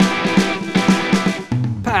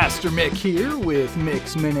Pastor Mick here with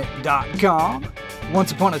MixMinute.com.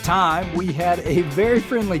 Once upon a time, we had a very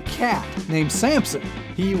friendly cat named Samson.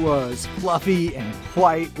 He was fluffy and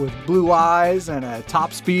white with blue eyes and a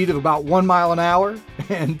top speed of about 1 mile an hour,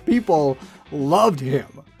 and people loved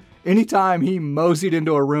him. Anytime he moseyed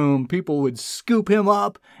into a room, people would scoop him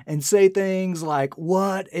up and say things like,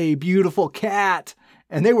 "What a beautiful cat."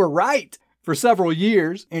 And they were right for several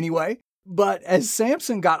years anyway. But as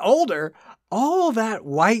Samson got older, all that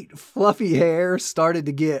white, fluffy hair started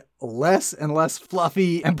to get less and less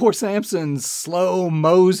fluffy, and poor Samson's slow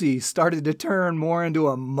mosey started to turn more into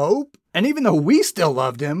a mope. And even though we still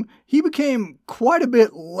loved him, he became quite a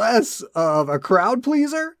bit less of a crowd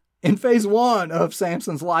pleaser. In phase 1 of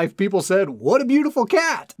Samson's life, people said, "What a beautiful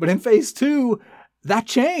cat." But in phase 2, that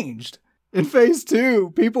changed. In phase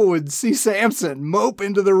 2, people would see Samson mope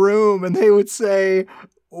into the room and they would say,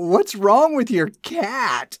 "What's wrong with your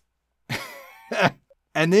cat?"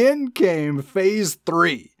 And then came phase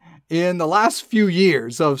 3. In the last few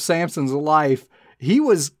years of Samson's life, he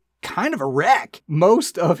was kind of a wreck.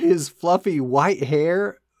 Most of his fluffy white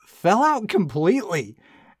hair fell out completely,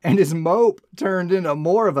 and his mope turned into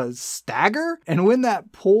more of a stagger. And when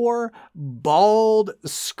that poor, bald,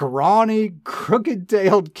 scrawny,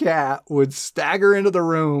 crooked-tailed cat would stagger into the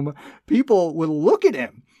room, people would look at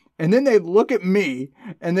him, and then they'd look at me,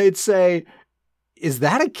 and they'd say, "Is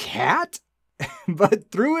that a cat?"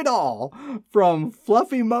 But through it all, from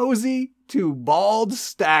fluffy mosey to bald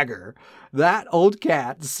stagger, that old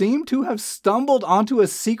cat seemed to have stumbled onto a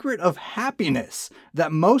secret of happiness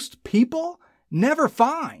that most people never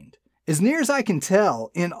find. As near as I can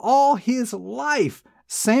tell, in all his life,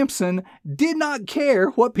 Samson did not care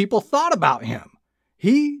what people thought about him.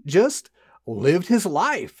 He just lived his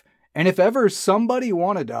life. And if ever somebody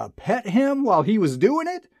wanted to pet him while he was doing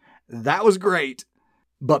it, that was great.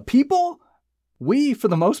 But people, we, for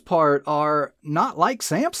the most part, are not like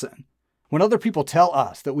Samson. When other people tell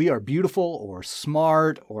us that we are beautiful or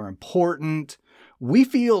smart or important, we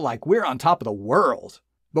feel like we're on top of the world.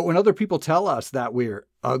 But when other people tell us that we're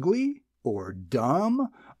ugly or dumb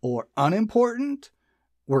or unimportant,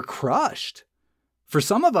 we're crushed. For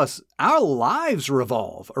some of us, our lives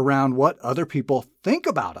revolve around what other people think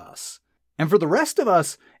about us. And for the rest of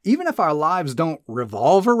us, even if our lives don't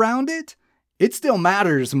revolve around it, it still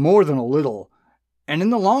matters more than a little. And in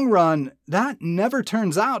the long run, that never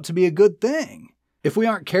turns out to be a good thing. If we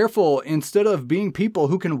aren't careful, instead of being people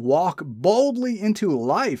who can walk boldly into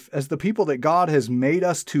life as the people that God has made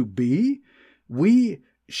us to be, we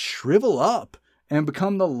shrivel up and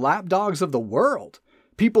become the lapdogs of the world.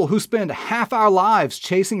 People who spend half our lives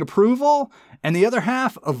chasing approval and the other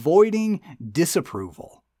half avoiding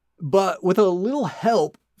disapproval. But with a little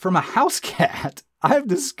help from a house cat, I've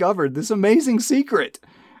discovered this amazing secret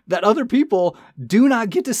that other people do not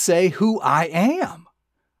get to say who I am.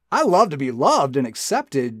 I love to be loved and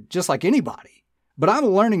accepted just like anybody. But I'm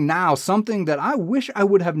learning now something that I wish I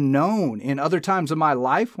would have known in other times of my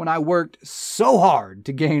life when I worked so hard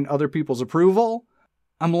to gain other people's approval.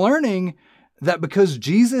 I'm learning that because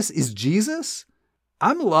Jesus is Jesus,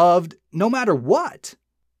 I'm loved no matter what.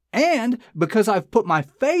 And because I've put my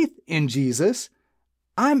faith in Jesus,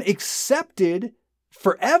 I'm accepted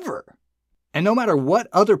forever. And no matter what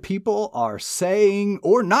other people are saying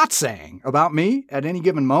or not saying about me at any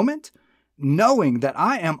given moment, knowing that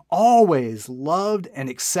I am always loved and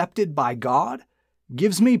accepted by God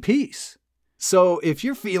gives me peace. So if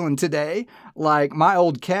you're feeling today like my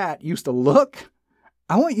old cat used to look,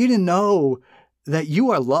 I want you to know that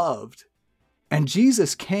you are loved. And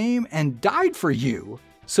Jesus came and died for you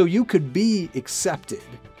so you could be accepted.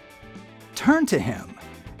 Turn to Him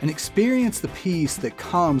and experience the peace that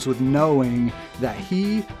comes with knowing that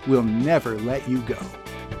He will never let you go.